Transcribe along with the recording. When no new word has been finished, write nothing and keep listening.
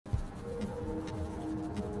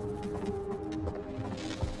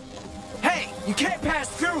You can't pass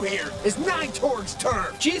through here. It's Nine Torg's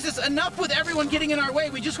turn. Jesus, enough with everyone getting in our way.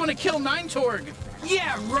 We just want to kill Nine Torg.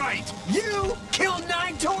 Yeah, right. You kill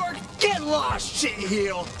Nine Torg? Get lost,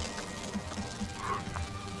 shitheel.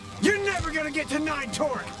 You're never gonna get to Nine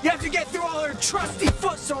Torg. You have to get through all her trusty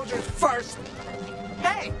foot soldiers first.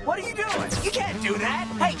 Hey, what are you doing? You can't do that.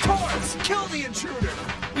 Hey, Torgs, kill the intruder.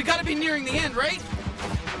 We gotta be nearing the end, right?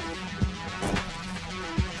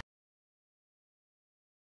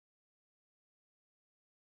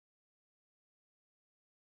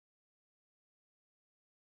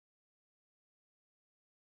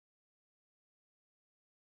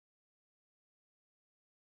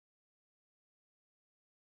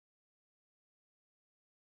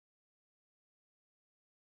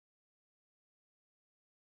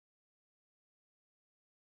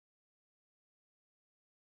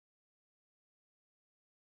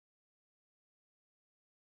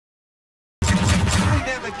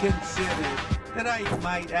 Never considered that I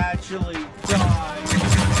might actually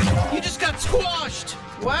die. You just got squashed!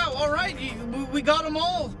 Wow, alright, we got them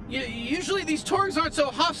all. Usually these Torgs aren't so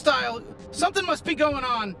hostile. Something must be going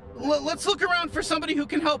on. Let's look around for somebody who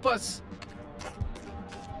can help us.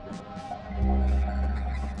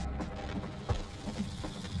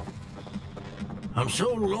 I'm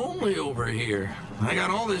so lonely over here. I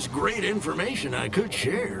got all this great information I could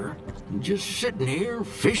share. Just sitting here,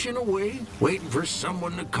 fishing away, waiting for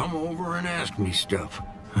someone to come over and ask me stuff.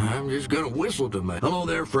 I'm just gonna whistle to my... Hello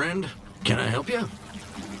there, friend. Can I help you?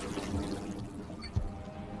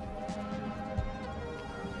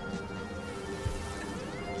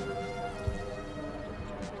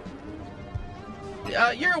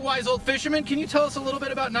 You're a wise old fisherman. Can you tell us a little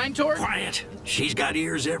bit about Nine Torg? Quiet. She's got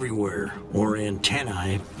ears everywhere. Or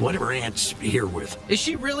antennae. Whatever Aunt's here with. Is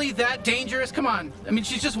she really that dangerous? Come on. I mean,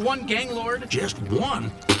 she's just one gang lord. Just one?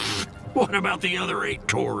 What about the other 8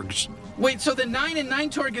 Torgs? Wait, so the 9 and 9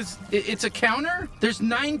 Torg it's a counter? There's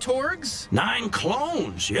 9 Torgs? 9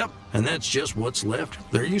 clones, yep. And that's just what's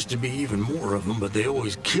left. There used to be even more of them, but they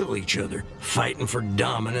always kill each other. Fighting for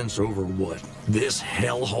dominance over what? This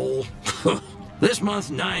hellhole? This month,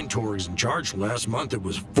 9 Torgs in charge. Last month, it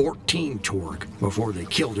was 14 Torg before they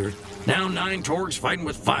killed her. Now 9 Torgs fighting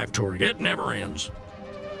with 5 Torg. It never ends.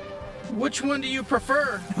 Which one do you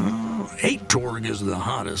prefer? 8 Torg is the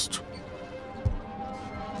hottest.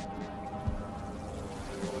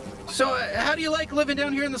 So, how do you like living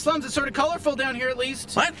down here in the slums? It's sort of colorful down here, at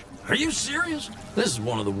least. What? Are you serious? This is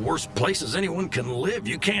one of the worst places anyone can live.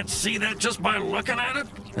 You can't see that just by looking at it.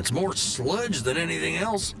 It's more sludge than anything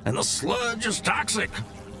else, and the sludge is toxic.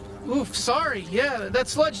 Oof, sorry. Yeah, that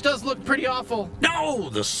sludge does look pretty awful. No,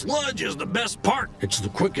 the sludge is the best part. It's the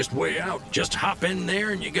quickest way out. Just hop in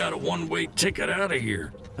there and you got a one-way ticket out of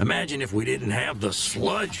here. Imagine if we didn't have the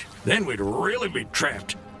sludge. Then we'd really be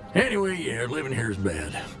trapped. Anyway, yeah, living here is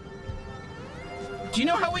bad. Do you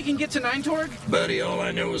know how we can get to Nine Torg? Buddy, all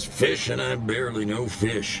I know is fish, and I barely know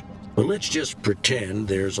fish. But let's just pretend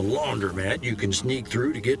there's a laundromat you can sneak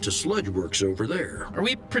through to get to Sludgeworks over there. Are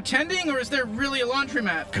we pretending, or is there really a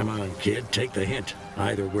laundromat? Come on, kid, take the hint.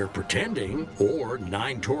 Either we're pretending, or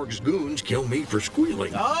 9 Torg's goons kill me for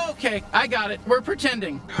squealing. Okay, I got it. We're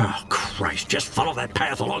pretending. Oh, Christ, just follow that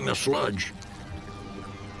path along the sludge.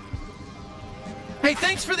 Hey,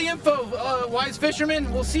 thanks for the info, wise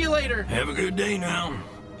fisherman. We'll see you later. Have a good day now.